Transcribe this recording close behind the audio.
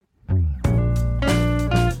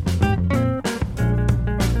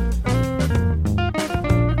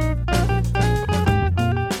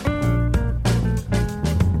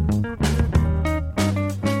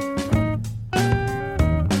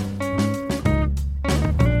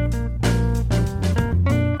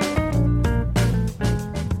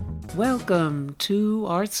welcome to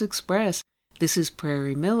Arts Express. This is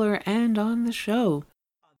Prairie Miller, and on the show,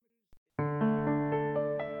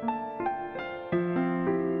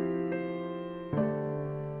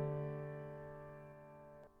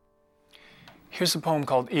 here's a poem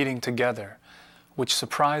called Eating Together, which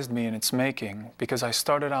surprised me in its making because I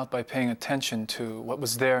started out by paying attention to what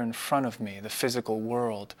was there in front of me, the physical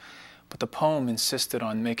world, but the poem insisted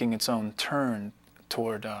on making its own turn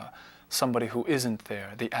toward somebody who isn't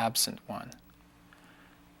there, the absent one.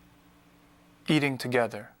 Eating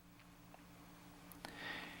together.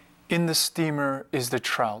 In the steamer is the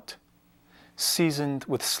trout, seasoned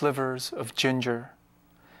with slivers of ginger,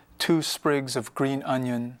 2 sprigs of green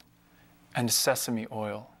onion, and sesame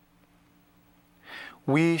oil.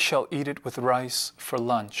 We shall eat it with rice for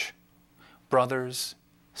lunch, brothers,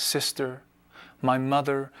 sister, my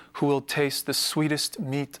mother who will taste the sweetest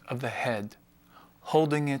meat of the head,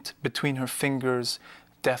 holding it between her fingers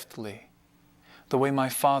deftly, the way my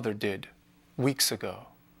father did weeks ago.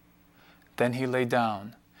 Then he lay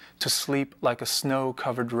down to sleep like a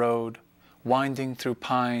snow-covered road, winding through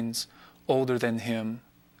pines older than him,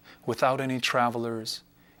 without any travelers,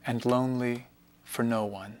 and lonely for no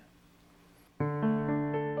one.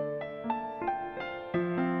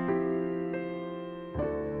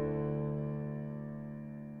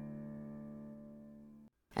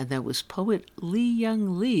 and that was poet Lee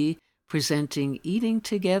Young Lee presenting Eating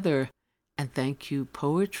Together. And thank you,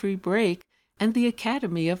 Poetry Break and the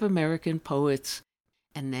Academy of American Poets.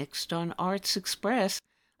 And next on Arts Express,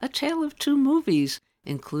 a tale of 2 movies,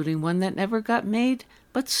 including one that never got made,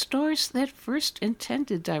 but stars that first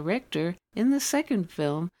intended director in the second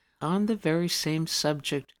film on the very same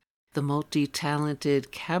subject. The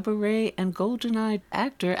multi-talented cabaret and golden-eyed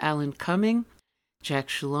actor Alan Cumming. Jack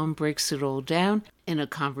Shalom breaks it all down in a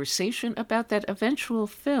conversation about that eventual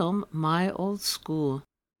film, My Old School.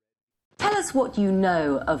 Tell us what you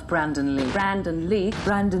know of Brandon Lee. Brandon Lee.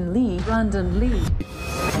 Brandon Lee. Brandon Lee.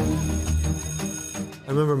 I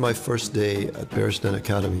remember my first day at Bearsden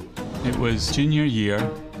Academy. It was junior year,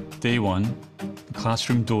 day 1. The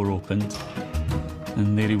classroom door opened,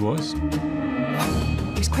 and there he was.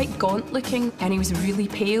 He was quite gaunt looking, and he was really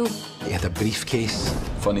pale. He had a briefcase.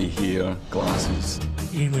 Funny hair, glasses.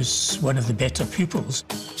 He was one of the better pupils.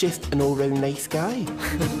 Just an all-round nice guy.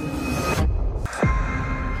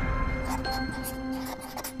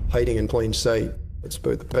 Hiding in plain sight. It's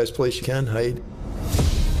about the best place you can hide.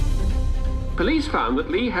 Police found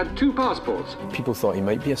that Lee had 2 passports. People thought he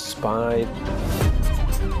might be a spy.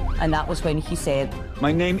 And that was when he said,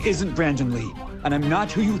 "My name isn't Brandon Lee, and I'm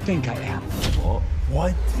not who you think I am."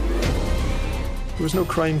 What? There was no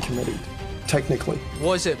crime committed, technically.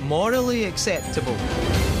 Was it morally acceptable?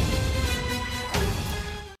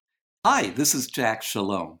 Hi, this is Jack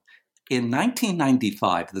Shalom. In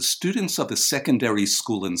 1995, the students of a secondary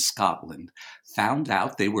school in Scotland found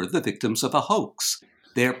out they were the victims of a hoax.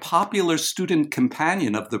 Their popular student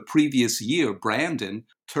companion of the previous year, Brandon,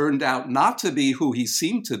 turned out not to be who he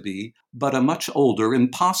seemed to be, but a much older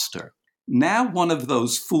imposter. Now one of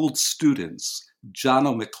those fooled students,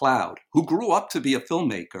 Jono McLeod, who grew up to be a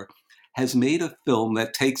filmmaker, has made a film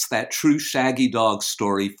that takes that true Shaggy Dog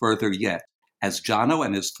story further yet, as Jono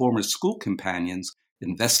and his former school companions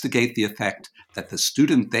investigate the effect that the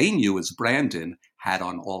student they knew as Brandon had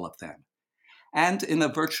on all of them. And in a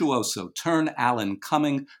virtuoso turn, Alan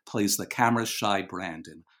Cumming plays the camera-shy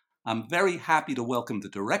Brandon. I'm very happy to welcome the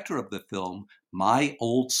director of the film, My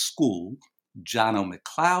Old School, Jono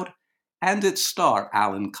McLeod, and its star,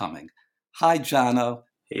 Alan Cumming. Hi, Jono.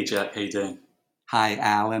 Hey, Jack. How you doing? Hi,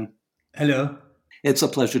 Alan. Hello. It's a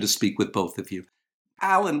pleasure to speak with both of you.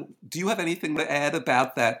 Alan, do you have anything to add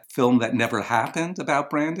about that film that never happened about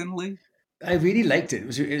Brandon Lee? I really liked it.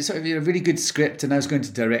 It was sort of a really good script, and I was going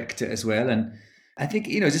to direct it as well. And I think,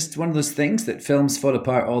 just one of those things that films fall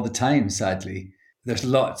apart all the time, sadly. There's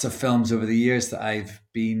lots of films over the years that I've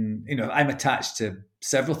been, I'm attached to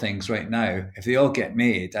several things right now. If they all get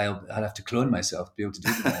made, I'll have to clone myself to be able to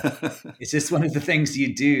do them. It's just one of the things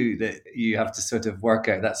you do that you have to sort of work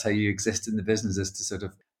out. That's how you exist in the business, is to sort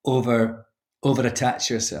of over attach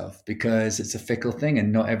yourself, because it's a fickle thing,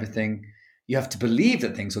 and not everything, you have to believe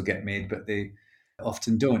that things will get made, but they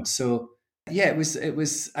often don't. So yeah, I was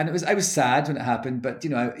sad when it happened, but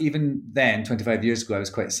even then, 25 years ago, I was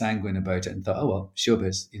quite sanguine about it and thought, oh well,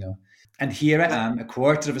 showbiz, And here I am, a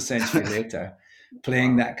quarter of a century later,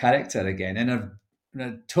 playing that character again in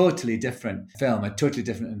a totally different film, a totally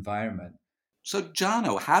different environment. So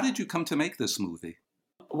Jono, how did you come to make this movie?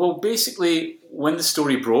 Well, basically, when the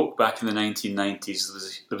story broke back in the 1990s,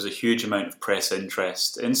 there was a huge amount of press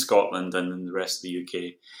interest in Scotland and in the rest of the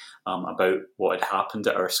UK. about what had happened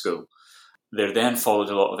at our school. There then followed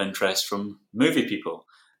a lot of interest from movie people,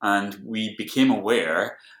 and we became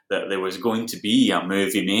aware that there was going to be a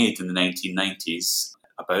movie made in the 1990s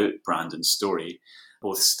about Brandon's story,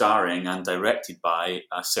 both starring and directed by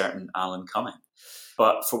a certain Alan Cumming.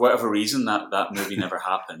 But for whatever reason, that movie never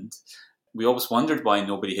happened. We always wondered why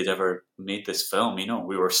nobody had ever made this film. You know,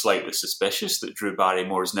 we were slightly suspicious that Drew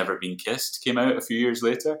Barrymore's Never Been Kissed came out a few years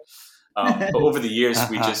later. But over the years,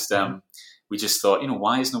 we just thought, you know,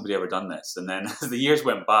 why has nobody ever done this? And then as the years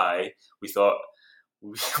went by, we thought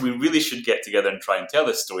we really should get together and try and tell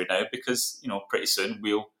this story now, because, you know, pretty soon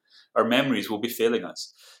our memories will be failing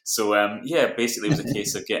us. So, basically it was a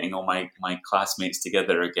case of getting all my classmates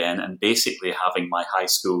together again and basically having my high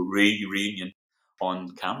school reunion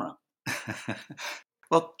on camera.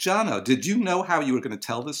 Well, Jono, did you know how you were going to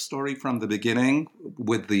tell this story from the beginning,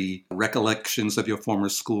 with the recollections of your former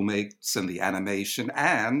schoolmates and the animation,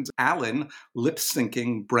 and Alan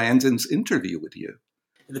lip-syncing Brandon's interview with you?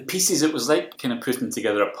 The pieces, it was like kind of putting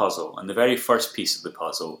together a puzzle. And the very first piece of the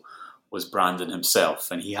puzzle was Brandon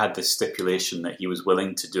himself. And he had this stipulation that he was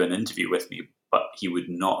willing to do an interview with me, but he would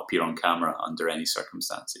not appear on camera under any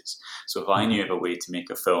circumstances. So if I knew of a way to make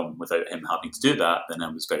a film without him having to do that, then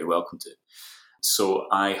I was very welcome to. So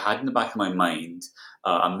I had in the back of my mind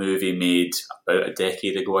a movie made about a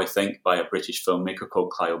decade ago, I think, by a British filmmaker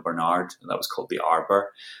called Kyle Bernard. And that was called The Arbor,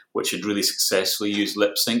 which had really successfully used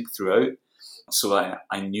lip sync throughout. So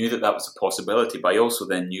I knew that was a possibility, but I also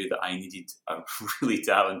then knew that I needed a really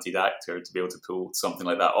talented actor to be able to pull something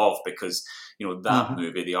like that off, because, you know, that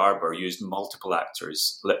movie, The Arbor, used multiple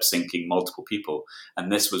actors lip syncing multiple people.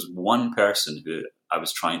 And this was one person who I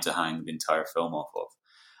was trying to hang the entire film off of.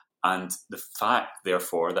 And the fact,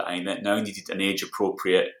 therefore, that I now needed an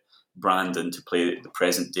age-appropriate Brandon to play the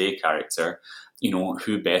present-day character, you know,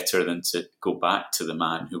 who better than to go back to the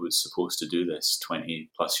man who was supposed to do this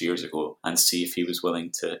 20-plus years ago and see if he was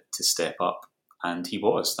willing to step up. And he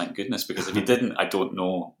was, thank goodness, because if he didn't, I don't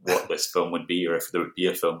know what this film would be, or if there would be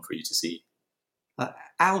a film for you to see.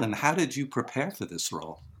 Alan, how did you prepare for this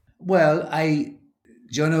role? Well,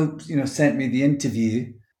 Jono, sent me the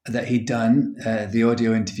interview that he'd done, the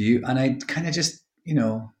audio interview, and I kind of just,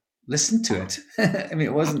 listened to it. I mean,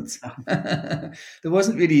 it wasn't, there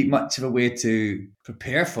wasn't really much of a way to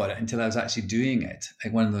prepare for it until I was actually doing it.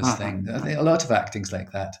 Like one of those things. I think a lot of acting's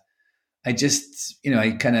like that. I just,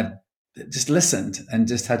 I kind of just listened and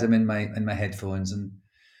just had them in my headphones. And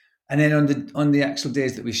then on the actual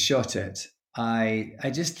days that we shot it, I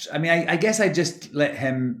guess I just let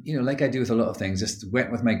him, like I do with a lot of things, just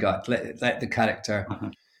went with my gut, let the character,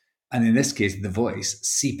 and in this case, the voice,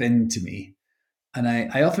 seep into me. And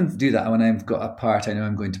I often do that when I've got a part I know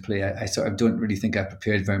I'm going to play. I sort of don't really think I've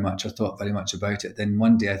prepared very much or thought very much about it. Then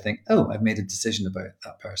one day I think, I've made a decision about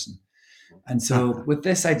that person. And so with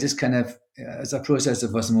this, I just kind of, it's a process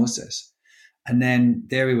of osmosis. And then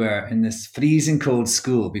there we were in this freezing cold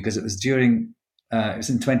school, because it was during, it was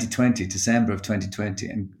in 2020, December of 2020,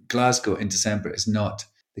 and Glasgow in December is not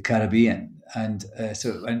the Caribbean. And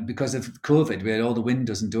and because of COVID, we had all the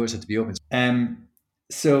windows and doors had to be open.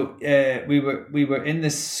 So we were in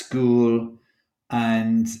this school,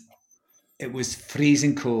 and it was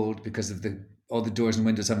freezing cold because of all the doors and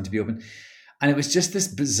windows having to be open, and it was just this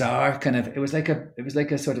bizarre kind of. It was like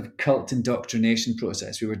a sort of cult indoctrination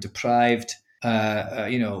process. We were deprived,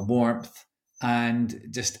 warmth, and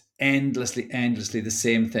just endlessly the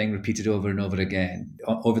same thing repeated over and over again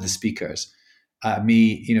over the speakers.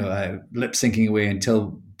 Me, lip syncing away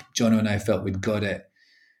until Jono and I felt we'd got it.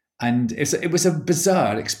 And it was a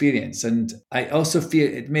bizarre experience. And I also feel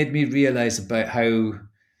it made me realize about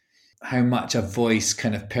how much a voice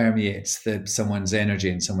kind of permeates someone's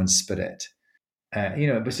energy and someone's spirit.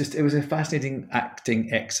 It was a fascinating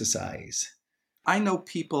acting exercise. I know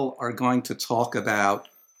people are going to talk about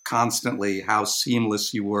constantly how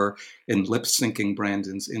seamless you were in lip syncing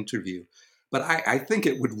Brandon's interview. But I think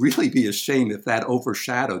it would really be a shame if that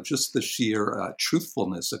overshadowed just the sheer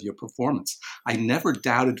truthfulness of your performance. I never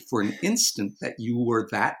doubted for an instant that you were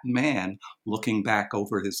that man looking back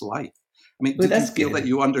over his life. I mean, did you feel that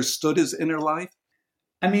you understood his inner life?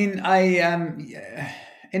 I mean,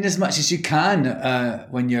 in as much as you can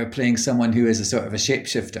when you're playing someone who is a sort of a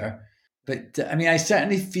shapeshifter. But I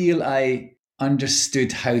certainly feel I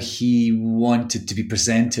understood how he wanted to be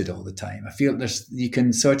presented all the time. I feel you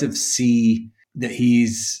can sort of see that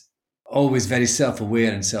he's always very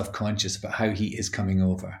self-aware and self-conscious about how he is coming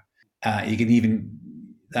over.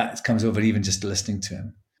 That comes over even just listening to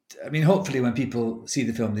him. I mean, hopefully when people see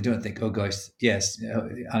the film, they don't think, oh gosh, yes,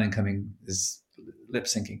 Alan Cumming is lip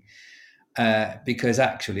syncing. Because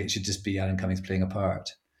actually it should just be Alan Cummings playing a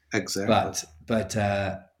part. Exactly. But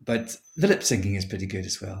the lip syncing is pretty good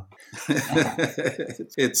as well.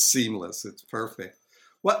 It's seamless. It's perfect.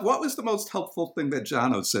 What was the most helpful thing that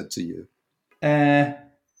Jono said to you?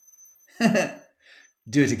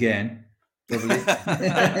 Do it again, probably.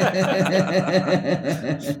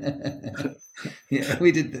 Yeah,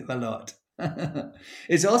 we did them a lot.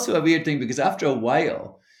 It's also a weird thing because after a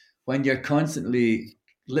while, when you're constantly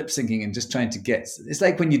lip syncing and just trying to get, it's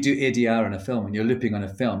like when you do ADR on a film, when you're looping on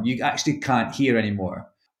a film, you actually can't hear anymore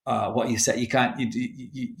what you said. You can't.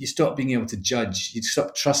 You stop being able to judge. You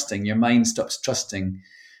stop trusting. Your mind stops trusting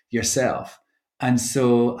yourself. And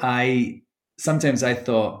so sometimes I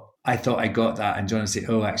thought I got that, and John would say,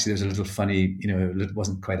 "Oh, actually, there's a little funny. It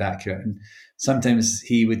wasn't quite accurate." And sometimes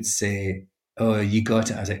he would say, "Oh, you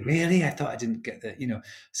got it." I was like, "Really? I thought I didn't get that."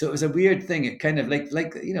 So it was a weird thing. It kind of like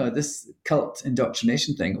this cult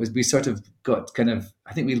indoctrination thing. It was, we sort of got kind of,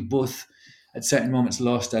 I think we both at certain moments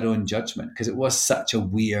lost our own judgment because it was such a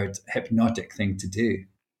weird, hypnotic thing to do.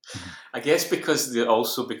 I guess because the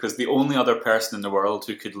only other person in the world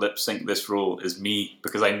who could lip sync this role is me,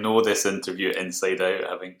 because I know this interview inside out,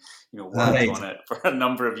 having worked on it for a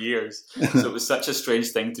number of years. So it was such a strange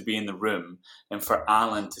thing to be in the room, and for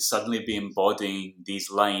Alan to suddenly be embodying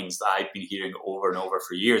these lines that I'd been hearing over and over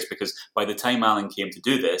for years. Because by the time Alan came to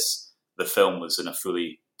do this, the film was in a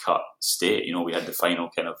fully cut state. We had the final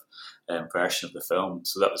kind of version of the film.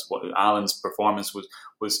 So that was what Alan's performance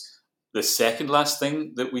was. The second last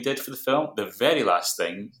thing that we did for the film, the very last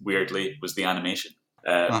thing, weirdly, was the animation.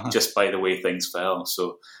 Just by the way things fell.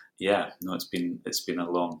 So, yeah, no, it's been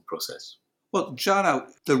a long process. Well, Jono,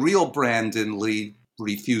 the real Brandon Lee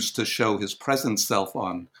refused to show his present self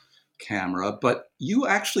on camera, but you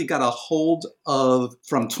actually got a hold of,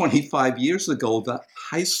 from 25 years ago, the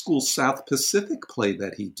High School South Pacific play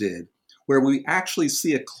that he did, where we actually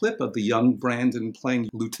see a clip of the young Brandon playing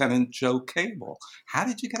Lieutenant Joe Cable. How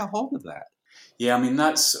did you get a hold of that? Yeah, I mean,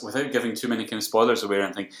 that's, without giving too many kind of spoilers away or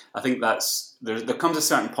anything, I think there comes a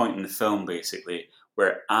certain point in the film, basically,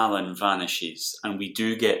 where Alan vanishes, and we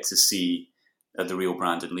do get to see the real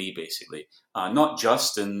Brandon Lee, basically. Not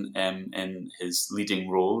just in his leading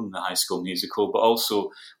role in the High School Musical, but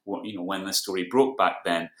also, when the story broke back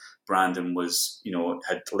then, Brandon was,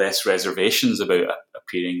 had less reservations about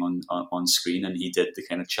appearing on screen, and he did the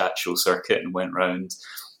kind of chat show circuit and went around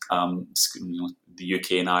the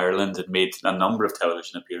UK and Ireland, and made a number of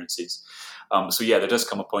television appearances. So yeah, there does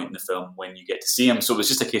come a point in the film when you get to see him. So it was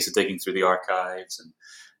just a case of digging through the archives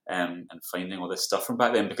and finding all this stuff from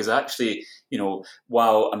back then. Because actually,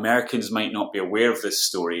 while Americans might not be aware of this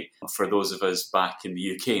story, for those of us back in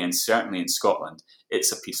the UK and certainly in Scotland,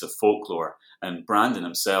 it's a piece of folklore. And Brandon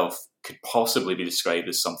himself could possibly be described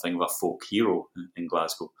as something of a folk hero in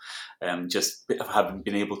Glasgow. Just having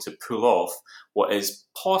been able to pull off what is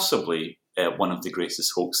possibly one of the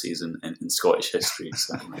greatest hoaxes in Scottish history.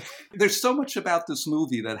 Certainly. There's so much about this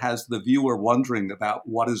movie that has the viewer wondering about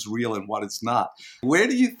what is real and what is not. Where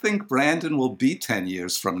do you think Brandon will be 10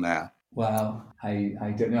 years from now? Well,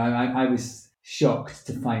 I don't know. I was shocked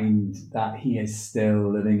to find that he is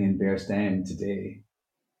still living in Bear's End today.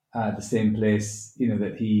 The same place,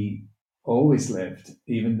 that he always lived,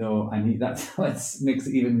 even though, that's what makes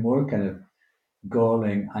it even more kind of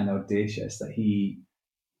galling and audacious that he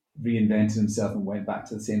reinvented himself and went back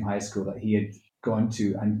to the same high school that he had gone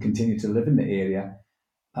to and continued to live in the area.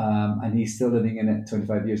 And he's still living in it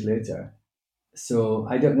 25 years later. So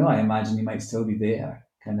I don't know. I imagine he might still be there,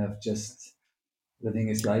 kind of just living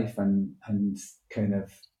his life and kind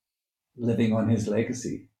of living on his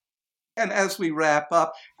legacy. And as we wrap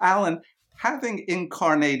up, Alan, having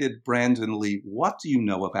incarnated Brandon Lee, what do you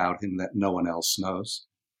know about him that no one else knows?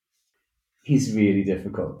 He's really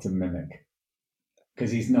difficult to mimic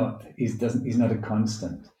because he's not a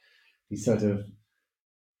constant. He's sort of,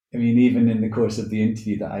 even in the course of the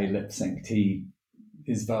interview that I lip synced,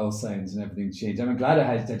 his vowel sounds and everything changed. I'm glad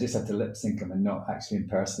I just had to lip sync him and not actually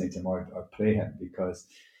impersonate him or play him because,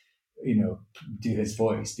 do his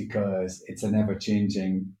voice, because it's an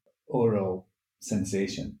ever-changing oral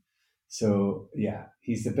sensation. So yeah,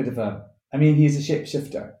 he's a bit of he's a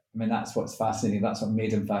shapeshifter. That's what's fascinating. That's what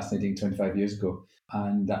made him fascinating 25 years ago.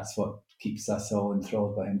 And that's what keeps us all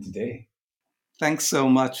enthralled by him today. Thanks so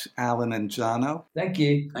much, Alan and Jono. Thank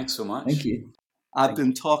you. Thanks so much. Thank you. I've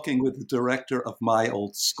been talking with the director of My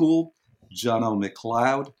Old School, Jono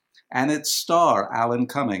McLeod, and its star, Alan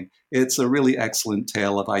Cumming. It's a really excellent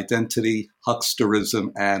tale of identity,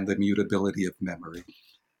 hucksterism, and the mutability of memory.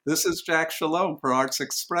 This is Jack Shalom for Arts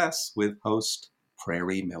Express with host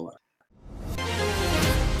Prairie Miller.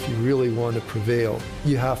 If you really want to prevail,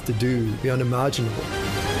 you have to do the unimaginable.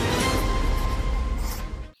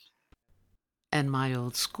 and My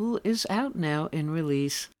Old School is out now in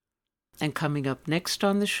release. And coming up next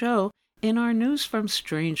on the show, in our News from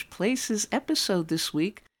Strange Places episode this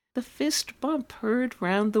week, the fist bump heard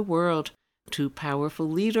round the world. Two powerful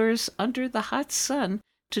leaders under the hot sun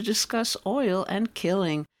to discuss oil and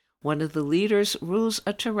killing. One of the leaders rules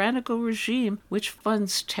a tyrannical regime which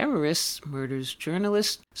funds terrorists, murders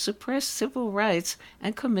journalists, suppresses civil rights,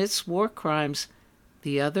 and commits war crimes.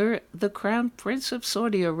 The other, the Crown Prince of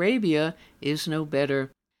Saudi Arabia, is no better.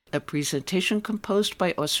 A presentation composed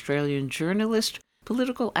by Australian journalist,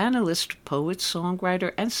 political analyst, poet,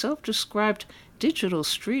 songwriter, and self-described digital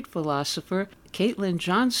street philosopher Caitlin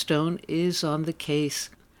Johnstone is on the case.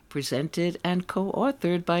 Presented and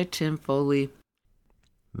co-authored by Tim Foley.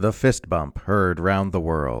 The fist bump heard round the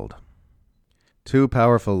world. Two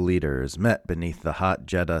powerful leaders met beneath the hot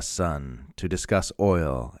Jeddah sun to discuss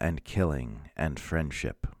oil and killing and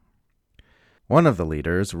friendship. One of the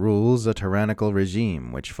leaders rules a tyrannical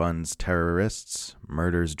regime which funds terrorists,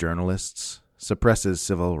 murders journalists, suppresses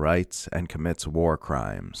civil rights, and commits war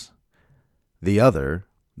crimes. The other,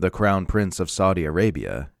 the Crown Prince of Saudi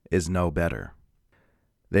Arabia, is no better.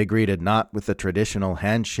 They greeted not with the traditional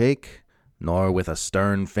handshake, nor with a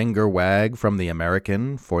stern finger wag from the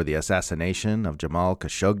American for the assassination of Jamal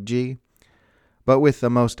Khashoggi, but with the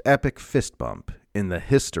most epic fist bump in the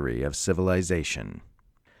history of civilization.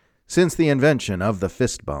 Since the invention of the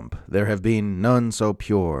fist bump, there have been none so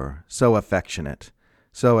pure, so affectionate,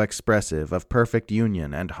 so expressive of perfect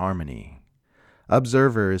union and harmony.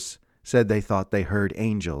 Observers said they thought they heard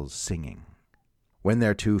angels singing. When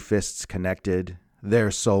their two fists connected, their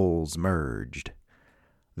souls merged.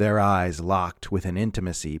 Their eyes locked with an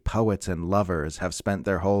intimacy poets and lovers have spent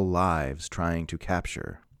their whole lives trying to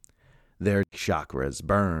capture. Their chakras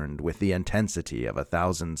burned with the intensity of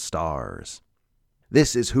 1,000 stars.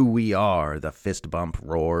 This is who we are, the fist bump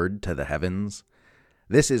roared to the heavens.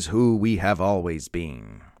 This is who we have always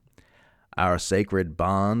been. Our sacred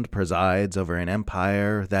bond presides over an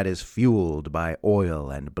empire that is fueled by oil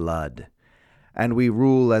and blood, and we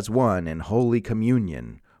rule as one in holy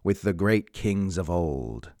communion with the great kings of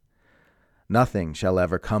old. Nothing shall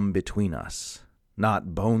ever come between us,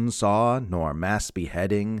 not bone saw, nor mass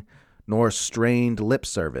beheading, nor strained lip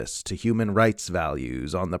service to human rights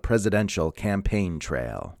values on the presidential campaign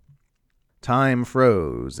trail. Time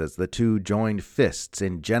froze as the two joined fists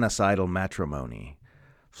in genocidal matrimony,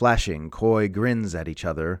 flashing coy grins at each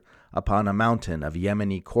other upon a mountain of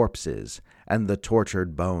Yemeni corpses and the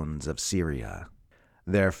tortured bones of Syria.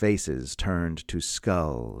 Their faces turned to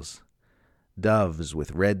skulls. Doves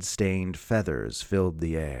with red-stained feathers filled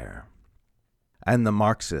the air. And the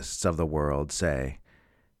Marxists of the world say,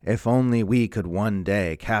 if only we could one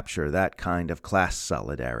day capture that kind of class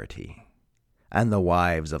solidarity. And the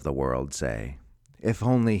wives of the world say, if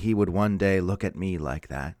only he would one day look at me like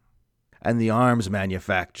that. And the arms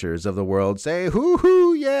manufacturers of the world say,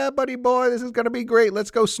 hoo-hoo, yeah, buddy boy, this is going to be great.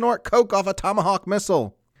 Let's go snort coke off a Tomahawk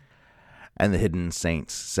missile. And the hidden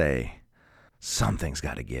saints say, something's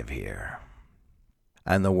got to give here.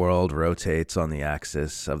 And the world rotates on the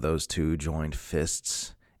axis of those two joined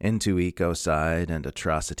fists into ecocide and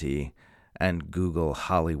atrocity and Google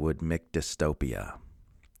Hollywood McDystopia.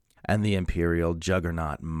 And the imperial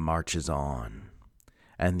juggernaut marches on,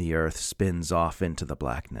 and the earth spins off into the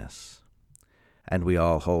blackness. And we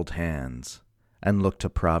all hold hands and look to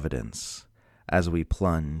Providence as we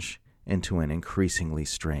plunge into an increasingly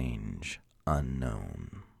strange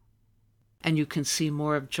unknown. And you can see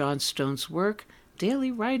more of Johnstone's work,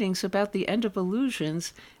 daily writings about the end of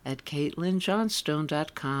illusions, at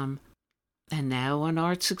CaitlinJohnstone.com. And now on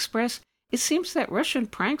Arts Express, it seems that Russian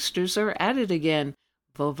pranksters are at it again.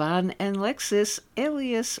 Vovan and Lexis,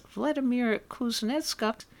 alias Vladimir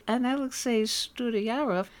Kuznetsov, and Alexei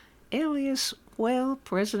Studayarov, alias,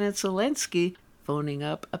 President Zelensky, phoning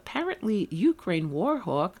up apparently Ukraine war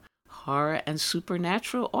hawk, horror and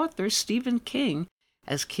supernatural author Stephen King,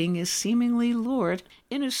 as King is seemingly lured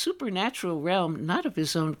in a supernatural realm not of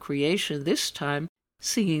his own creation this time,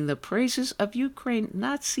 singing the praises of Ukraine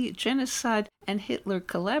Nazi genocide and Hitler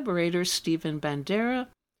collaborator Stephen Bandera,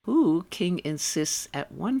 who, King insists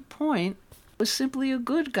at one point, was simply a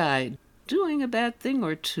good guy, doing a bad thing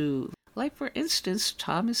or two, like for instance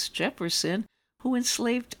Thomas Jefferson, who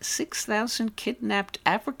enslaved 6,000 kidnapped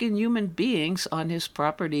African human beings on his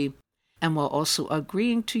property, and while also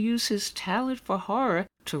agreeing to use his talent for horror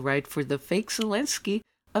to write for the fake Zelensky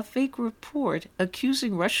a fake report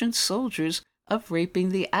accusing Russian soldiers of raping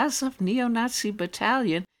the Azov neo-Nazi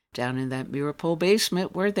battalion down in that Mirapol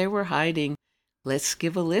basement where they were hiding. Let's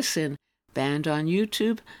give a listen, banned on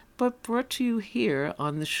YouTube, but brought to you here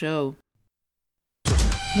on the show.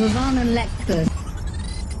 Ravana Lecter.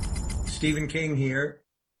 Stephen King here.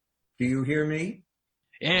 Do you hear me?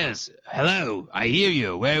 Yes. Hello. I hear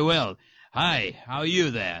you very well. Hi. How are you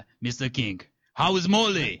there, Mr. King? How is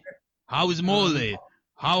Molly? How is Molly?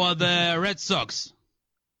 How are the Red Sox?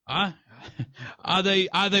 Huh? Are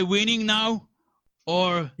they winning now?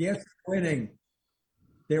 Or yes, winning.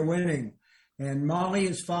 They're winning. And Molly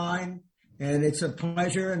is fine. And it's a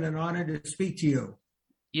pleasure and an honor to speak to you.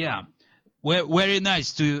 Yeah. Very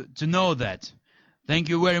nice to know that. Thank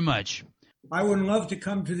you very much. I would love to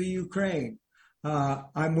come to the Ukraine.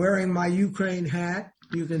 I'm wearing my Ukraine hat.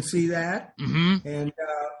 You can see that. Mm-hmm. And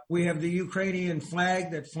we have the Ukrainian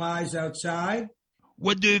flag that flies outside.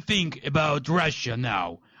 What do you think about Russia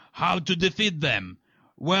now? How to defeat them?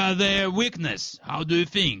 Where their weakness? How do you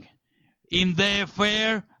think? In their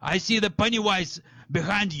affair, I see the Pennywise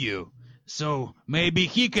behind you. So maybe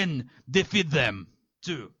he can defeat them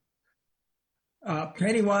too.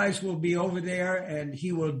 Pennywise will be over there and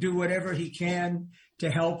he will do whatever he can to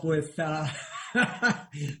help with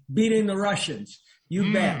beating the Russians.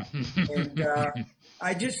 You bet. And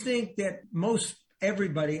I just think that most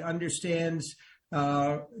everybody understands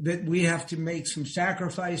that we have to make some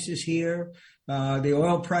sacrifices here. The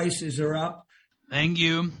oil prices are up. Thank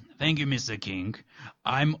you. Thank you, Mr. King.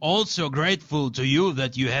 I'm also grateful to you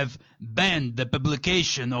that you have banned the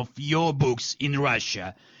publication of your books in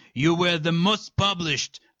Russia. You were the most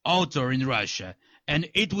published author in Russia, and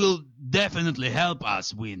it will definitely help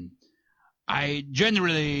us win. I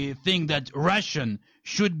generally think that Russian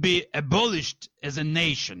should be abolished as a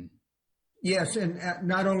nation. Yes, and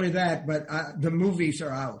not only that, but the movies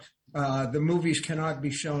are out. The movies cannot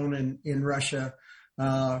be shown in Russia.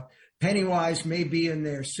 Pennywise may be in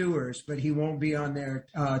their sewers, but he won't be on their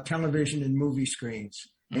television and movie screens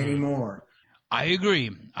anymore. I agree,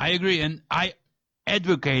 and I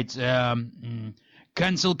advocate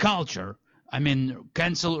cancel culture. I mean,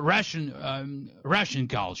 cancel Russian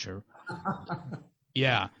culture.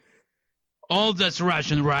 Yeah. All those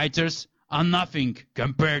Russian writers are nothing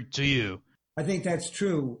compared to you. I think that's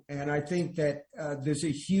true, and I think that there's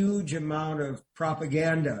a huge amount of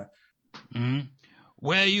propaganda. Mm-hmm.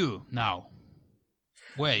 Where are you now?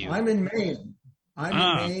 Where are you? I'm in Maine. In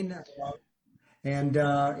Maine, and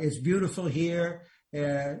it's beautiful here.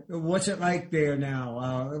 What's it like there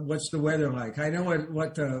now? What's the weather like? I know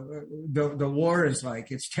what the war is like.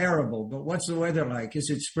 It's terrible, but what's the weather like? Is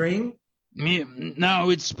it spring? Now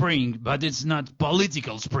it's spring, but it's not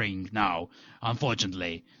political spring now,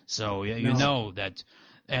 unfortunately. So you know that,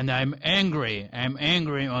 and I'm angry. I'm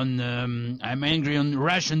angry on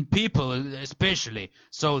Russian people especially.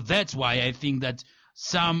 So that's why I think that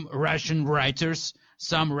some Russian writers,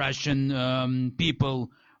 some Russian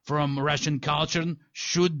people from Russian culture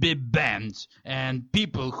should be banned, and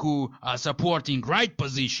people who are supporting right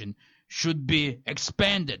position should be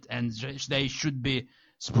expanded, and they should be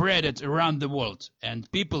spread it around the world,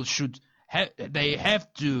 and people should they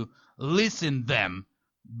have to listen them,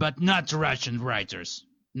 but not Russian writers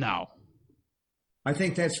now. I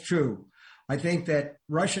think that's true. I think that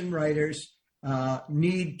Russian writers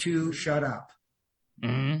need to shut up.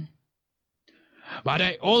 Mm-hmm. But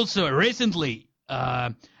I also recently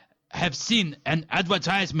have seen an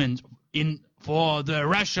advertisement for the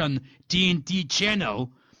Russian TNT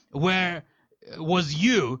channel where was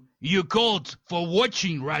you called for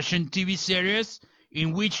watching Russian TV series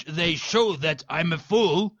in which they show that I'm a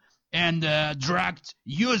fool and a drugged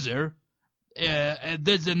user.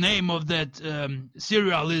 That's the name of that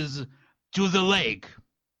serial is To the Lake.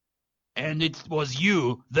 And it was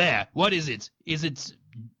you there. What is it? Is it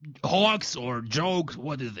hoax or joke?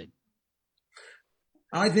 What is it?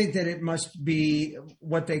 I think that it must be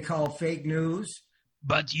what they call fake news.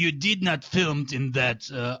 But you did not film in that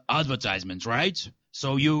advertisement, right?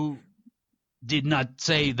 So you did not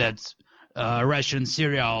say that Russian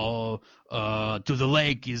serial To the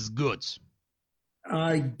Lake is good.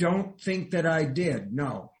 I don't think that I did,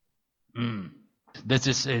 no.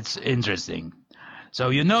 It's interesting. So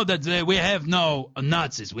you know that we have no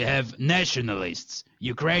Nazis, we have nationalists,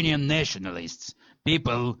 Ukrainian nationalists,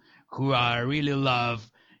 people who are really love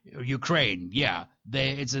Ukraine. Yeah,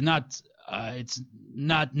 it's not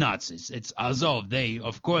Nazis. It's Azov.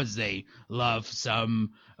 Of course they love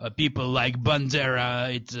some people like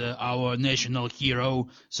Bandera. It's our national hero.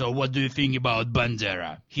 So what do you think about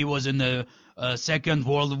Bandera? He was in the Second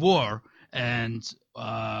World War, and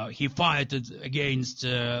he fought against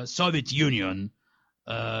Soviet Union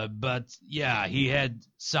But yeah, he had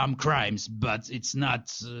some crimes, but it's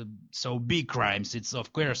not so big crimes. It's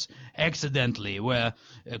of course accidentally were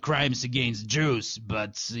crimes against Jews,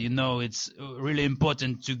 but it's really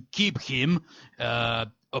important to keep him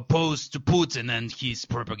opposed to Putin and his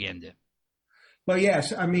propaganda. Well,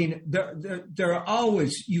 yes, I mean there are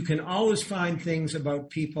always, you can always find things about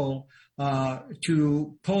people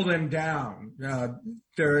to pull them down.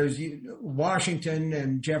 There's Washington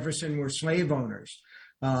and Jefferson were slave owners.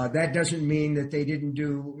 That doesn't mean that they didn't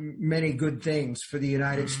do many good things for the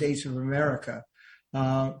United States of America.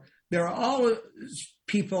 There are always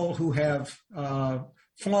people who have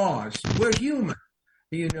flaws. We're human.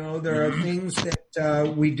 There are things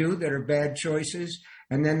that we do that are bad choices,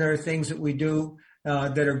 and then there are things that we do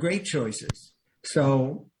that are great choices.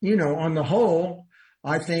 So, on the whole,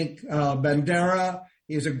 I think Bandera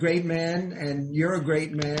is a great man, and you're a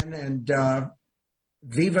great man, and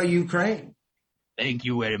viva Ukraine. Thank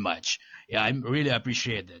you very much. Yeah, I really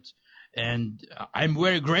appreciate that. And I'm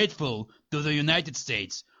very grateful to the United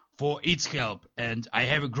States for its help. And I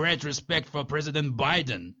have a great respect for President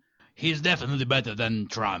Biden. He's definitely better than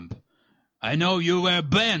Trump. I know you were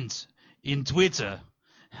banned in Twitter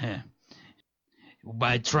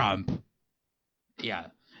by Trump. Yeah,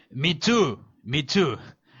 me too.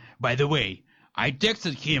 By the way, I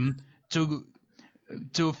texted him to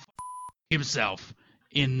himself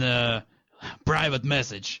in private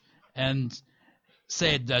message and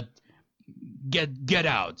said that get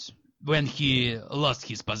out when he lost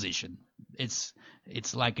his position. It's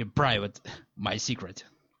like a private, my secret.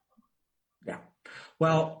 Yeah.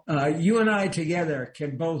 Well, you and I together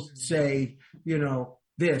can both say,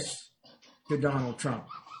 this to Donald Trump.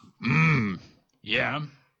 Yeah.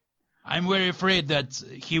 I'm very afraid that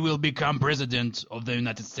he will become president of the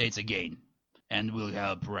United States again and will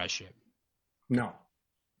help Russia. No.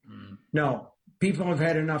 No, people have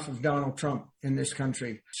had enough of Donald Trump in this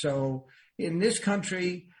country. So in this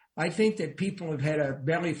country, I think that people have had a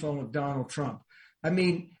bellyful of Donald Trump. I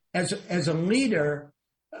mean, as a leader,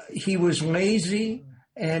 he was lazy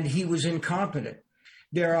and he was incompetent.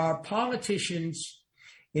 There are politicians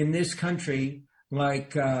in this country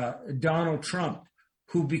like Donald Trump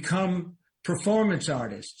who become performance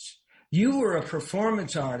artists. You were a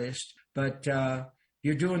performance artist, but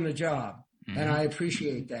you're doing the job. And I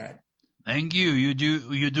appreciate that. Thank you. You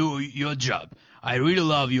do your job. I really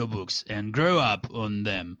love your books and grow up on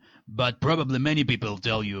them. But probably many people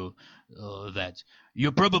tell you that.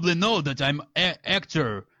 You probably know that I'm an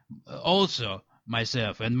actor also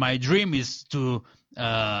myself. And my dream is to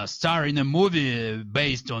star in a movie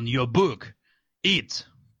based on your book, It.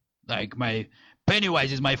 Like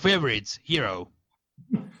Pennywise is my favorite hero.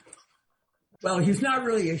 Well, he's not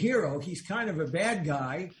really a hero. He's kind of a bad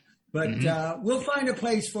guy. But we'll find a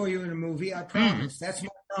place for you in a movie, I promise. That's my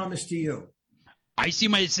promise to you. I see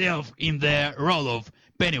myself in the role of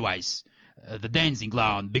Pennywise, the dancing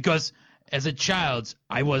clown, because as a child,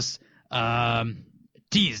 I was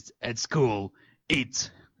teased at school. It.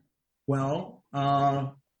 Well,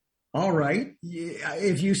 all right.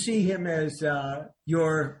 If you see him as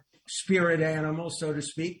your spirit animal, so to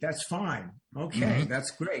speak, that's fine. Okay,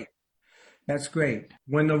 that's great. That's great.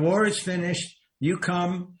 When the war is finished, you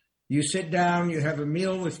come. You sit down, you have a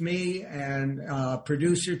meal with me and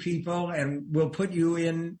producer people, and we'll put you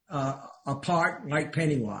in a part like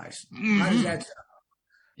Pennywise. How does that sound?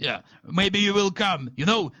 Yeah, maybe you will come.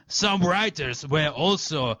 Some writers were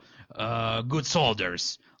also good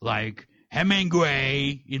soldiers, like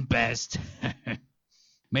Hemingway in past.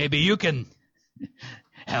 Maybe you can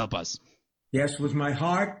help us. Yes, with my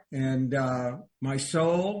heart and my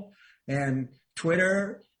soul and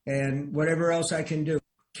Twitter and whatever else I can do.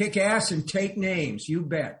 Kick ass and take names, you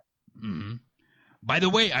bet. By the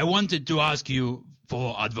way, I wanted to ask you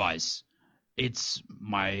for advice. It's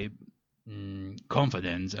my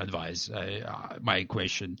confident advice, my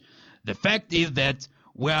question. The fact is that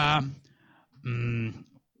we are in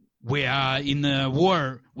a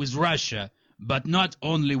war with Russia, but not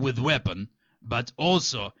only with weapon, but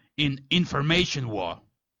also in information war.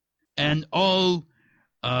 And all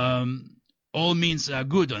means are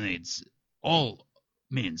good on it. All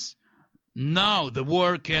means. Now the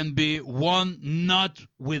war can be won not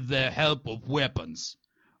with the help of weapons,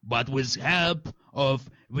 but with help of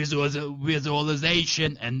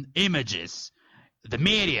visualization and images. The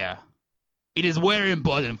media. It is very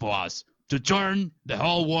important for us to turn the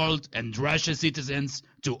whole world and Russian citizens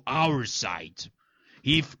to our side.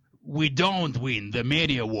 If we don't win the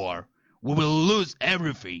media war, we will lose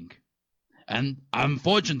everything. And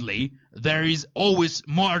unfortunately, there is always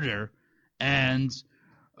murder and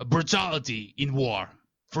brutality in war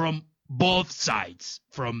from both sides,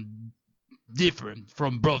 from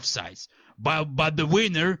both sides. But the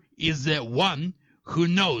winner is the one who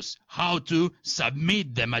knows how to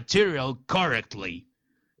submit the material correctly.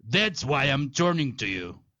 That's why I'm turning to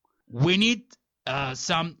you. We need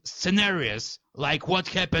some scenarios like what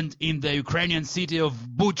happened in the Ukrainian city of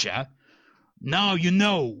Bucha. Now you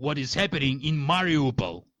know what is happening in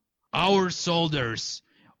Mariupol. Our soldiers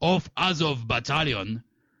of Azov Battalion,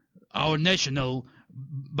 our national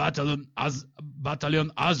battalion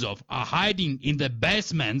Azov, are hiding in the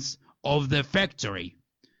basements of the factory.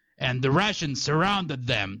 And the Russians surrounded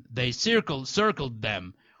them. They circled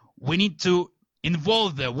them. We need to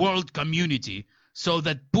involve the world community so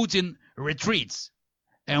that Putin retreats.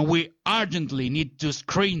 And we urgently need to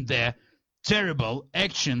screen the terrible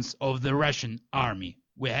actions of the Russian army.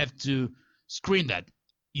 We have to screen that.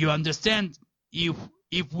 You understand?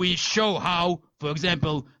 If we show how, for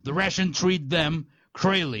example, the Russians treat them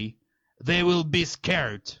cruelly, they will be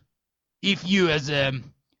scared. If you, as a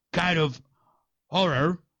kind of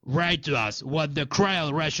horror, write to us what the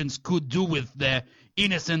cruel Russians could do with the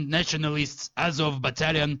innocent nationalists Azov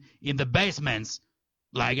Battalion in the basements,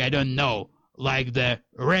 like, I don't know, like the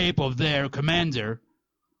rape of their commander,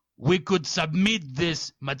 we could submit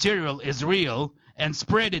this material as real and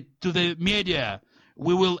spread it to the media.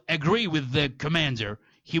 We will agree with the commander.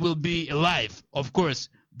 He will be alive. Of course,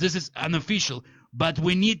 this is unofficial, but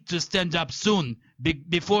we need to stand up soon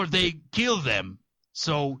before they kill them.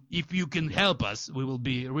 So if you can help us, we will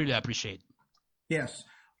be really appreciated. Yes,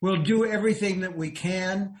 we'll do everything that we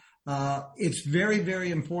can. It's very,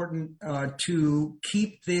 very important to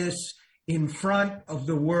keep this in front of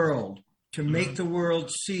the world, to make the world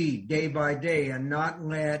see day by day and not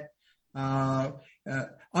let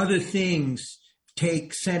other things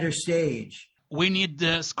take center stage. We need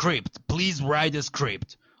the script. Please write a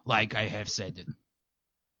script, like I have said it.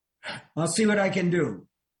 I'll see what I can do.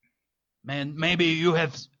 And maybe you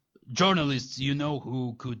have journalists you know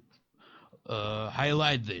who could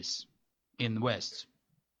highlight this in West.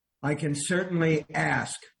 I can certainly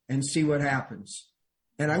ask and see what happens.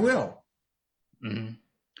 And I will. Mm-hmm.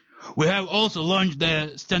 We have also launched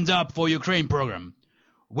the Stand Up for Ukraine program,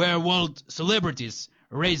 where world celebrities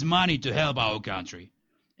raise money to help our country.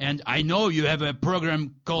 And I know you have a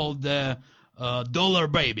program called the Dollar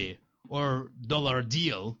Baby or Dollar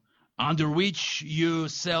Deal, under which you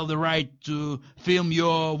sell the right to film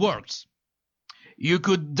your works. You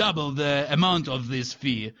could double the amount of this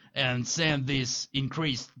fee and send this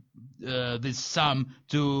this sum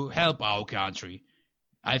to help our country.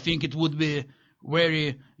 I think it would be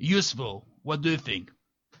very useful. What do you think?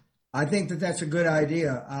 I think that that's a good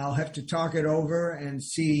idea. I'll have to talk it over and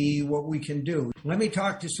see what we can do. Let me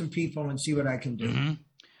talk to some people and see what I can do. Mm-hmm.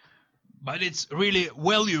 But it's really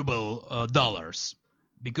valuable dollars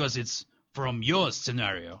because it's from your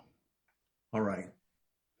scenario. All right.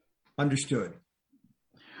 Understood.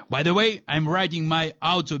 By the way, I'm writing my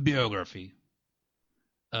autobiography.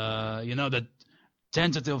 You know, the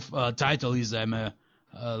tentative title is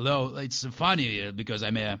it's funny because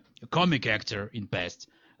I'm a comic actor in past.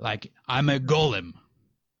 Like, I'm a golem.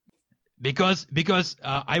 Because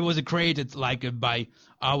I was created like by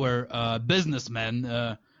our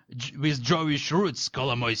businessman with Jewish roots,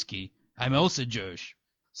 Kolomoisky. I'm also Jewish.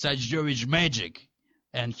 Such Jewish magic.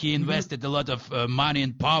 And he invested a lot of money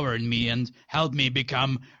and power in me and helped me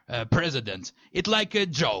become president. It's like a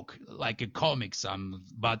joke, like a comic,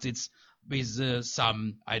 but it's with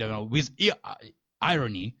some, I don't know, with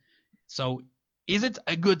irony. So is it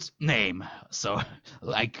a good name? So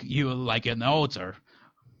like you, like an author?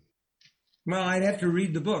 Well, I'd have to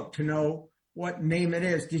read the book to know what name it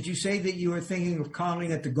is. Did you say that you were thinking of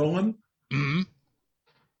calling it the Golem? Mm-hmm.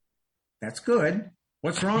 That's good.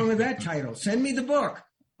 What's wrong with that title? Send me the book.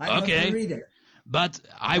 I'd love to read it. But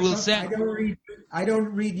I will send. I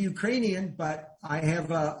don't read Ukrainian, but I have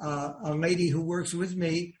a lady who works with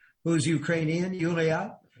me who's Ukrainian,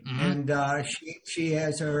 Yulia, and she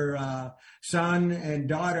has her son and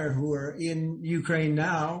daughter who are in Ukraine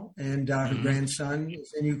now, and her grandson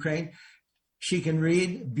is in Ukraine. She can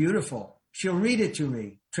read beautiful. She'll read it to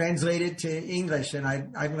me, translate it to English, and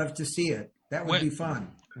I'd love to see it. That would be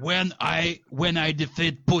fun. When I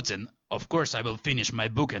defeat Putin, of course I will finish my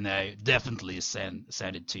book and I definitely send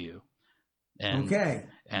it to you. Okay.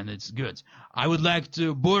 And it's good. I would like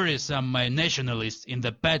to bury some my nationalists in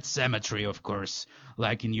the pet cemetery, of course,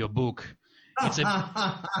 like in your book. It's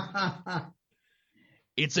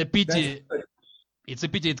a pity. It's a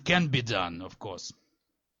pity it can be done, of course.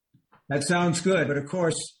 That sounds good, but of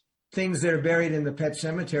course, things that are buried in the pet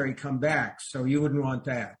cemetery come back, so you wouldn't want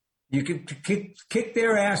that. You could kick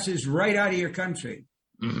their asses right out of your country.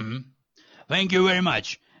 Mm-hmm. Thank you very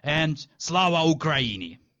much. And Slava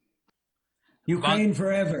Ukraini. Ukraine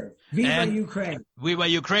forever. Viva Ukraine. Viva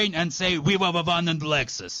Ukraine, and say Viva Vavan and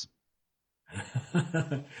Lexus.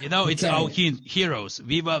 You know, it's our heroes.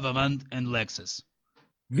 Viva Vavan and Lexus.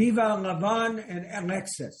 Viva Lavan and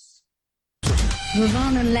Alexis.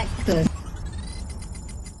 Vavan and Lexus.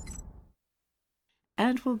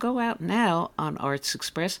 And we'll go out now on Arts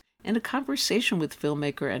Express in a conversation with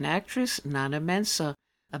filmmaker and actress Nana Mensah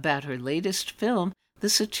about her latest film, the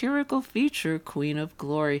satirical feature Queen of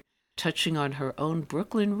Glory, touching on her own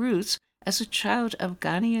Brooklyn roots as a child of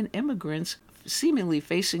Ghanaian immigrants, seemingly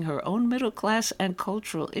facing her own middle class and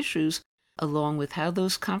cultural issues, along with how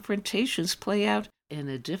those confrontations play out in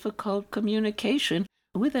a difficult communication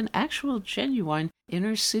with an actual genuine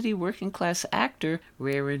inner-city working-class actor,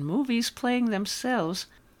 rare in movies playing themselves,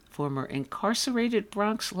 former incarcerated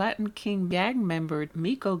Bronx Latin King gang member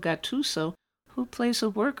Miko Gattuso, who plays a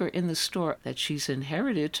worker in the store that she's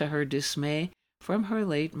inherited to her dismay from her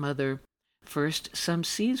late mother. First, some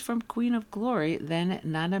scenes from Queen of Glory, then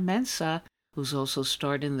Nana Mensah, who's also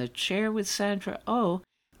starred in The Chair with Sandra Oh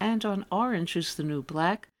and on Orange is the New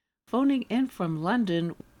Black, phoning in from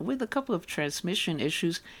London with a couple of transmission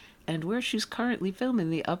issues, and where she's currently filming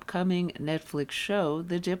the upcoming Netflix show,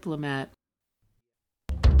 The Diplomat.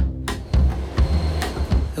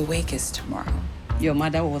 The wake is tomorrow. Your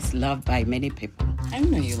mother was loved by many people. I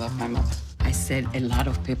know you love my mother. I said a lot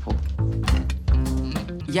of people.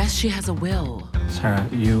 Yes, she has a will. Sarah,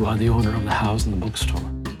 you are the owner of the house and the bookstore.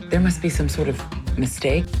 There must be some sort of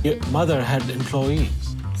mistake. Your mother had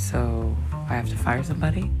employees. So I have to fire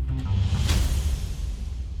somebody?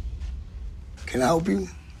 Can I help you?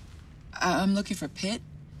 I'm looking for Pitt.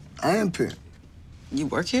 I am Pitt. You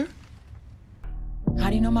work here? How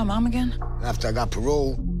do you know my mom again? After I got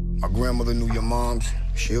parole, my grandmother knew your mom's.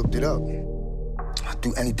 She hooked it up. I'd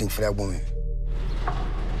do anything for that woman.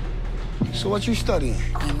 So what you studying?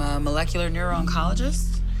 I'm a molecular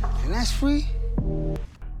neuro-oncologist. And that's free?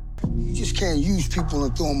 You just can't use people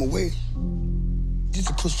and throw them away. This is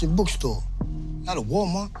a Christian bookstore, not a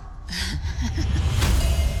Walmart.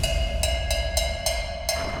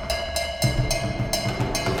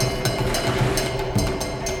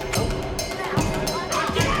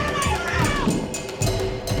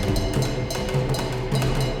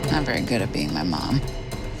 I'm very good at being my mom.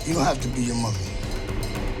 You don't have to be your mother.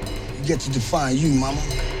 You get to define you, mama.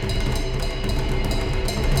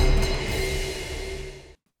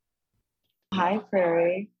 Hi,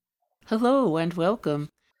 Prairie. Hello and welcome.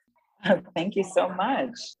 Thank you so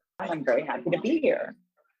much. I'm very happy to be here.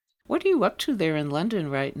 What are you up to there in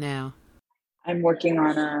London right now? I'm working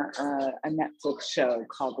on a Netflix show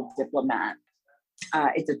called The Diplomat.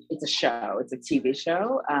 It's a show. It's a TV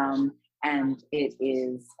show. And it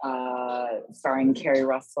is starring Kerry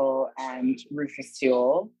Russell and Rufus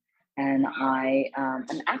Sewell. And I am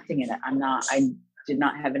acting in it. I did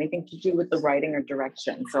not have anything to do with the writing or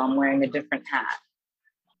direction, so I'm wearing a different hat.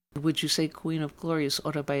 Would you say Queen of Glory is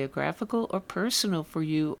autobiographical or personal for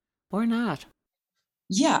you, or not?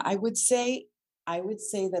 Yeah, I would say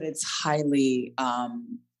that it's highly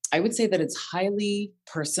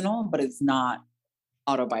personal, but it's not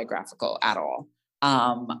autobiographical at all.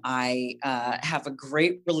 I have a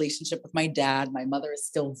great relationship with my dad. My mother is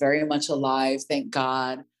still very much alive, thank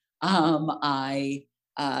God. I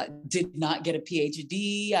did not get a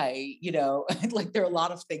PhD. Like there are a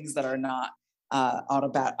lot of things that are not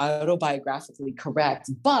autobiographically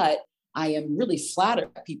correct, but I am really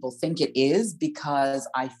flattered that people think it is, because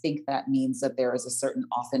I think that means that there is a certain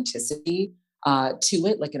authenticity to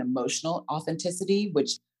it, like an emotional authenticity,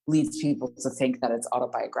 which leads people to think that it's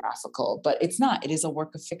autobiographical, but it's not. It is a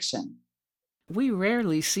work of fiction. We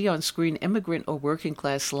rarely see on screen immigrant or working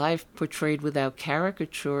class life portrayed without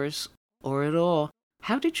caricatures or at all.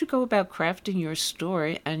 How did you go about crafting your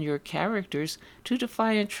story and your characters to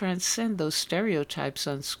defy and transcend those stereotypes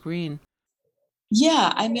on screen?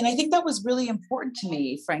 Yeah, I mean, I think that was really important to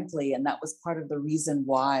me, frankly, and that was part of the reason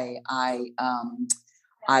why I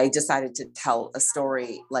decided to tell a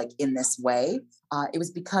story like in this way. It was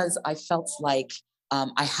because I felt like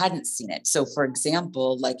I hadn't seen it. So, for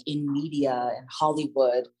example, like in media and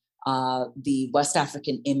Hollywood, the West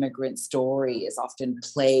African immigrant story is often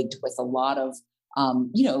plagued with a lot of,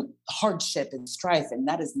 hardship and strife. And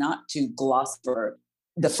that is not to gloss over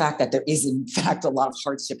the fact that there is, in fact, a lot of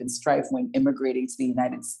hardship and strife when immigrating to the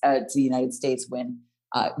United States when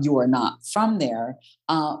you are not from there.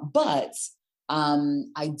 But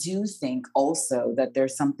I do think also that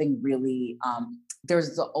there's something really,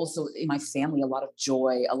 there's also in my family a lot of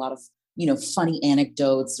joy, a lot of, funny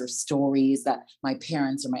anecdotes or stories that my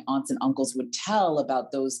parents or my aunts and uncles would tell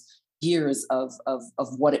about those years of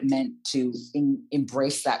what it meant to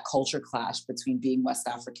embrace that culture clash between being West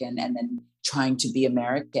African and then trying to be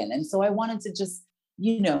American. And so I wanted to just,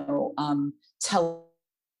 tell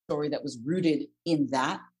a story that was rooted in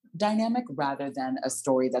that dynamic rather than a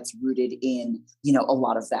story that's rooted in, a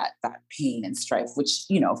lot of that pain and strife, which,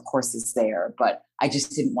 of course is there, but I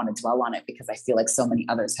just didn't want to dwell on it because I feel like so many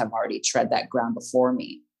others have already tread that ground before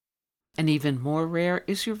me. And even more rare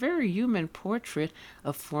is your very human portrait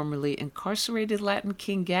of formerly incarcerated Latin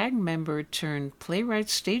King gang member turned playwright,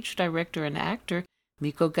 stage director, and actor,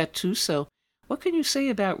 Miko Gattuso. What can you say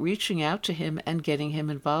about reaching out to him and getting him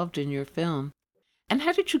involved in your film? And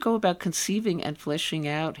how did you go about conceiving and fleshing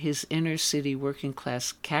out his inner city working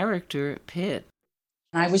class character, Pitt?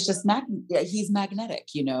 I was just, he's magnetic,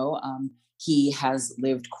 he has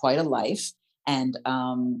lived quite a life. And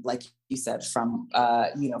like you said, from,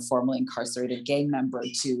 formerly incarcerated gang member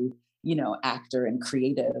to, actor and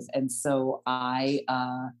creative. And so I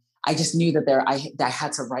just knew that I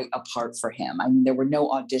had to write a part for him. I mean, there were no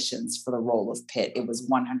auditions for the role of Pitt. It was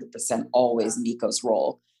 100% always Miko's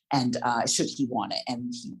role. And should he want it,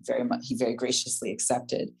 and he very graciously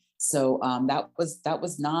accepted. So that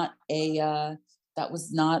was not even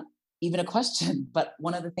a question. But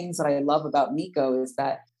one of the things that I love about Miko is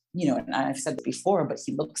that, and I've said it before, but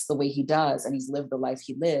he looks the way he does, and he's lived the life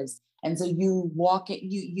he lives. And so you walk it,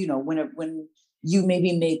 when you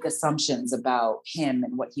maybe make assumptions about him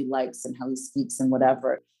and what he likes and how he speaks and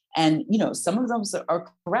whatever, and some of those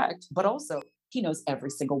are correct, but also he knows every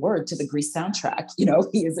single word to the Grease soundtrack.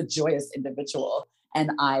 He is a joyous individual.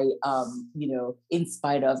 And I, in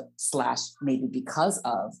spite of / maybe because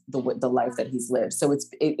of the life that he's lived. So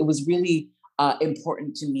it was really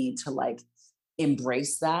important to me to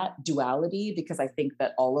embrace that duality, because I think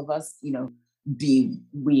that all of us, be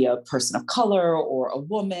we a person of color or a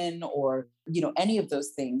woman or, any of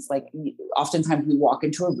those things, oftentimes we walk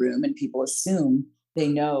into a room and people assume they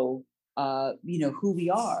know who we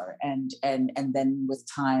are. And then with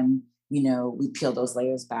time, we peel those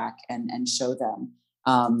layers back and show them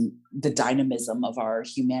the dynamism of our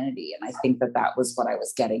humanity. And I think that was what I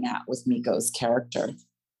was getting at with Miko's character.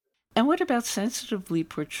 And what about sensitively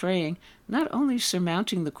portraying not only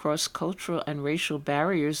surmounting the cross-cultural and racial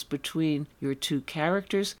barriers between your two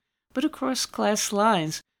characters, but across class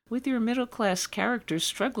lines, with your middle-class character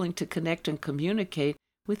struggling to connect and communicate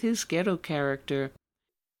with his ghetto character?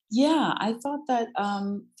 Yeah, I thought that,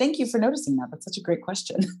 thank you for noticing that. That's such a great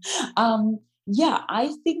question.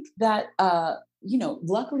 I think that,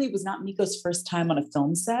 luckily it was not Miko's first time on a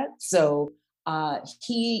film set. So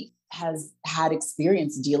he has had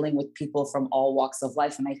experience dealing with people from all walks of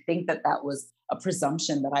life. And I think that was a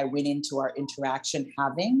presumption that I went into our interaction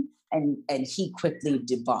having, and he quickly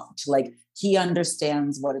debunked. He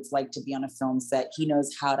understands what it's like to be on a film set. He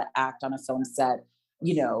knows how to act on a film set.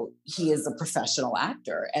 He is a professional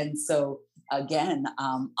actor. And so again,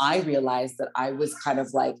 I realized that I was kind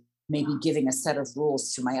of maybe giving a set of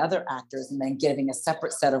rules to my other actors and then giving a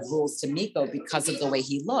separate set of rules to Miko because of the way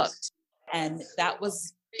he looked. And that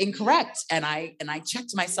was incorrect. And I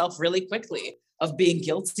checked myself really quickly of being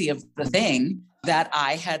guilty of the thing that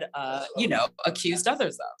I had, accused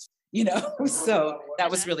others of, so that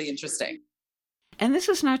was really interesting. And this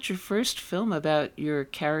is not your first film about your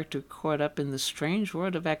character caught up in the strange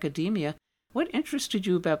world of academia. What interested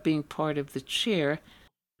you about being part of The Chair?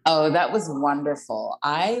 Oh, that was wonderful.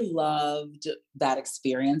 I loved that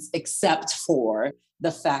experience, except for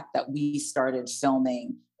the fact that we started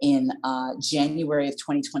filming in January of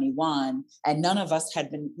 2021, and none of us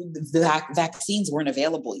the vaccines weren't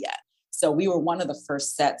available yet. So we were one of the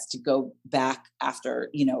first sets to go back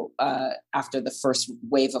after the first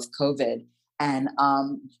wave of COVID. And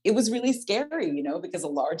it was really scary, because a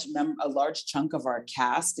large chunk of our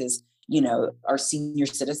cast is, our senior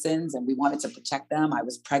citizens, and we wanted to protect them. I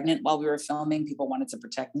was pregnant while we were filming. People wanted to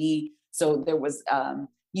protect me. So there was,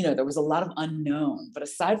 there was a lot of unknown. But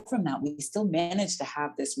aside from that, we still managed to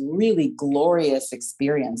have this really glorious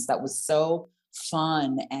experience that was so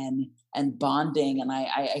fun and bonding. And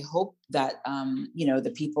I hope that,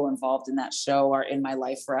 the people involved in that show are in my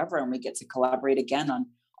life forever, and we get to collaborate again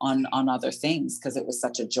on other things, because it was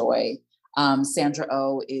such a joy. Sandra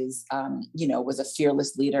Oh is, was a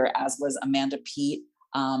fearless leader, as was Amanda Peet,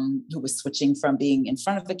 who was switching from being in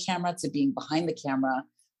front of the camera to being behind the camera,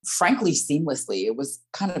 frankly, seamlessly. It was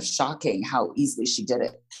kind of shocking how easily she did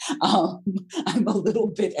it. I'm a little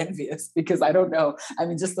bit envious because I don't know. I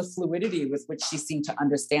mean, just the fluidity with which she seemed to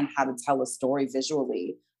understand how to tell a story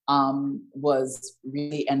visually was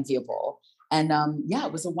really enviable. And yeah,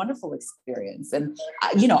 it was a wonderful experience. And,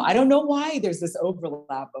 you know, I don't know why there's this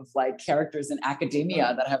overlap of like characters in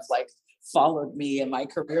academia that have like followed me in my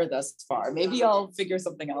career thus far. Maybe I'll figure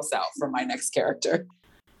something else out for my next character.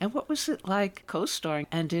 And what was it like co-starring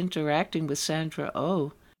and interacting with Sandra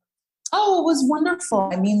Oh? Oh, it was wonderful.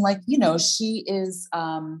 I mean, like, you know, she is,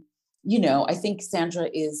 you know, I think Sandra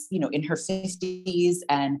is, you know, in her 50s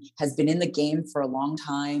and has been in the game for a long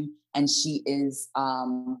time. And she is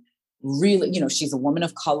really, you know, she's a woman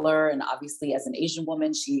of color. And obviously as an Asian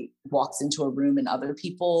woman, she walks into a room and other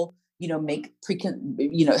people, you know,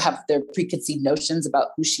 have their preconceived notions about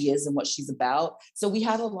who she is and what she's about. So we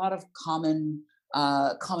had a lot of common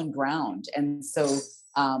ground. And so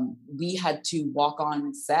we had to walk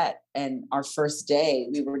on set, and our first day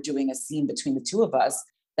we were doing a scene between the two of us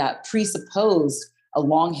that presupposed a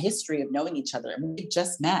long history of knowing each other, and we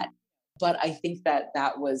just met. But I think that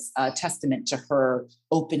was a testament to her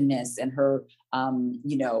openness and her,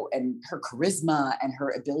 you know, and her charisma and her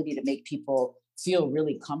ability to make people feel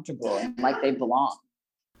really comfortable and like they belong.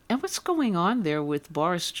 And what's going on there with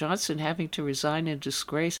Boris Johnson having to resign in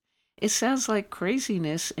disgrace? It sounds like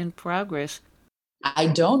craziness in progress. I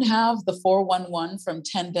don't have the 411 from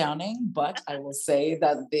 10 Downing, but I will say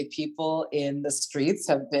that the people in the streets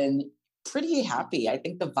have been pretty happy. I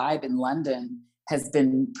think the vibe in London has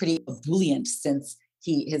been pretty ebullient since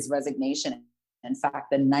his resignation. In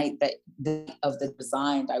fact, the night of the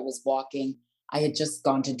resigned, I had just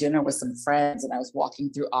gone to dinner with some friends, and I was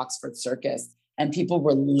walking through Oxford Circus, and people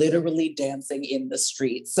were literally dancing in the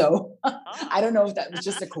street. So I don't know if that was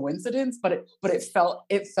just a coincidence, but it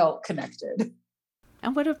felt connected.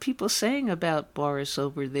 And what are people saying about Boris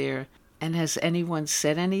over there? And has anyone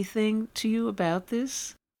said anything to you about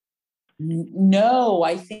this? No,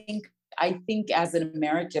 I think as an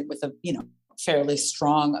American with a, you know, fairly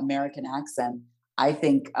strong American accent, I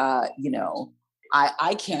think, you know,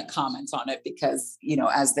 I can't comment on it because, you know,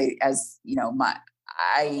 I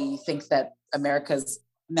think that America's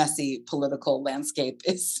messy political landscape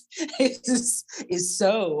is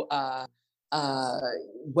so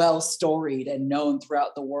well storied and known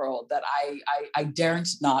throughout the world that I dare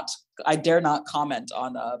not comment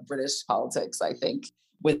on British politics, I think,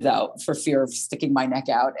 for fear of sticking my neck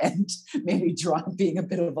out and maybe being a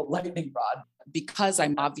bit of a lightning rod. Because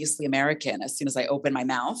I'm obviously American, as soon as I open my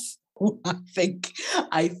mouth,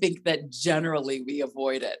 I think that generally we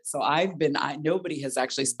avoid it. So nobody has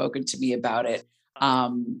actually spoken to me about it.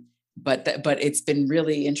 But it's been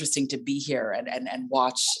really interesting to be here and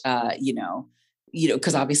watch, you know,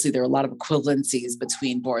 because obviously there are a lot of equivalencies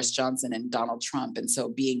between Boris Johnson and Donald Trump. And so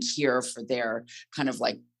being here for their kind of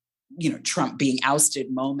like, you know, Trump being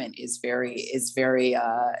ousted moment is very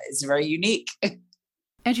unique.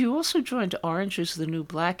 And you also joined Orange is the New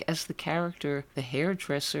Black as the character, the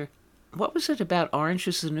hairdresser. What was it about Orange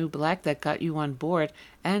is the New Black that got you on board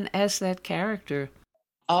and as that character?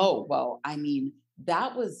 Oh, well, I mean,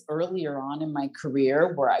 that was earlier on in my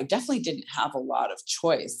career where I definitely didn't have a lot of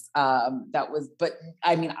choice. But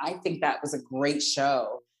I mean, I think that was a great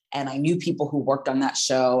show. And I knew people who worked on that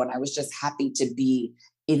show, and I was just happy to be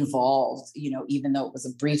involved, you know, even though it was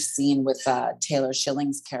a brief scene with Taylor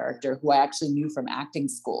Schilling's character, who I actually knew from acting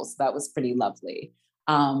school. So that was pretty lovely.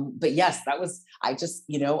 But yes, I just,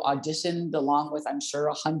 you know, auditioned along with, I'm sure,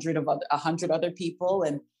 100 other people,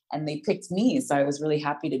 and they picked me. So I was really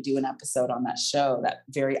happy to do an episode on that show, that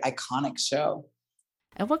very iconic show.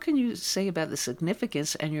 And what can you say about the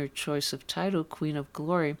significance and your choice of title, Queen of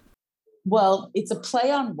Glory? Well, it's a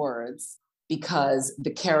play on words because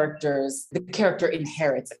the character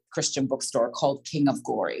inherits a Christian bookstore called King of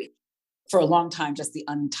Glory. For a long time, just the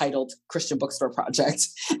untitled Christian bookstore project.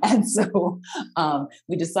 And so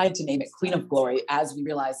we decided to name it Queen of Glory as we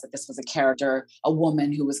realized that this was a character, a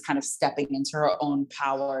woman who was kind of stepping into her own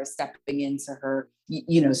power, stepping into her,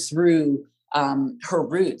 you know, through her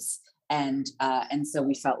roots. And so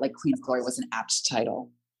we felt like Queen of Glory was an apt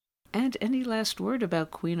title. And any last word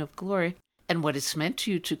about Queen of Glory and what it's meant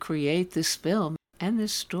to you to create this film and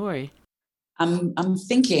this story? I'm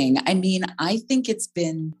thinking, I mean, I think it's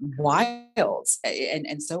been wild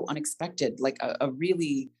and so unexpected, like a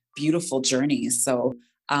really beautiful journey. So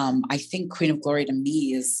I think Queen of Glory to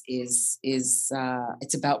me is it's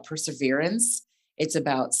about perseverance. It's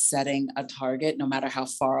about setting a target, no matter how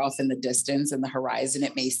far off in the distance and the horizon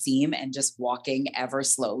it may seem, and just walking ever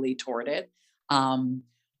slowly toward it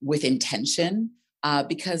with intention.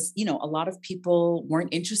 Because, you know, a lot of people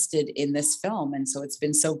weren't interested in this film. And so it's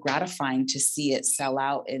been so gratifying to see it sell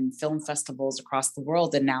out in film festivals across the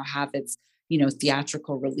world and now have its, you know,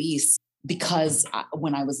 theatrical release because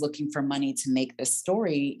when I was looking for money to make this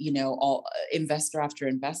story, all investor after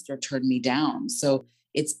investor turned me down. So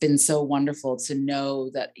it's been so wonderful to know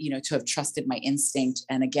that, to have trusted my instinct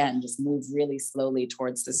and again, just move really slowly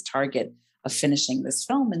towards this target of finishing this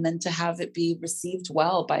film, and then to have it be received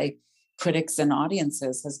well by critics and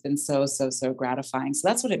audiences has been so gratifying. So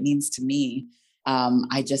that's what it means to me.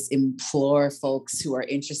 I just implore folks who are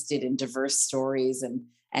interested in diverse stories and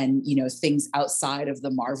things outside of the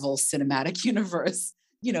Marvel Cinematic Universe,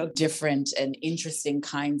 different and interesting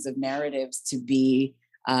kinds of narratives to be,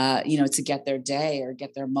 to get their day or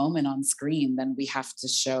get their moment on screen, then we have to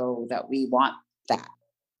show that we want that.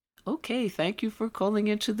 Okay, thank you for calling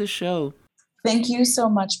into the show. Thank you so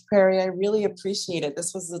much, Prairie. I really appreciate it.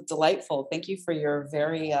 This was delightful. Thank you for your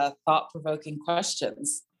very thought-provoking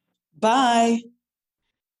questions. Bye.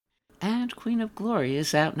 And Queen of Glory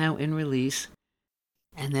is out now in release.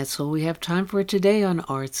 And that's all we have time for today on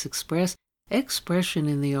Arts Express, Expression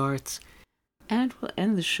in the Arts. And we'll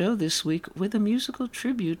end the show this week with a musical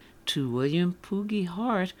tribute to William Poogie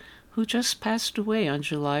Hart, who just passed away on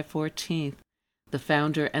July 14th. The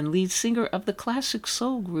founder and lead singer of the classic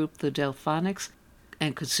soul group The Delphonics,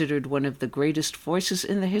 and considered one of the greatest voices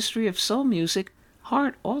in the history of soul music,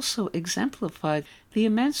 Hart also exemplified the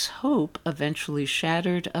immense hope eventually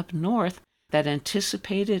shattered up north that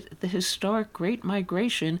anticipated the historic Great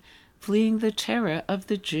Migration, fleeing the terror of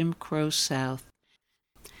the Jim Crow South.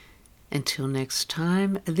 Until next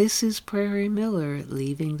time, this is Prairie Miller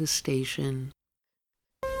leaving the station.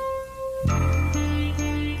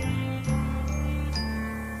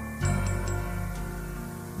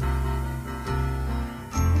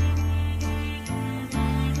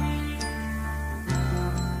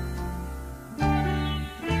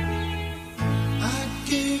 I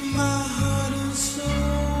gave my heart and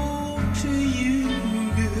soul to you.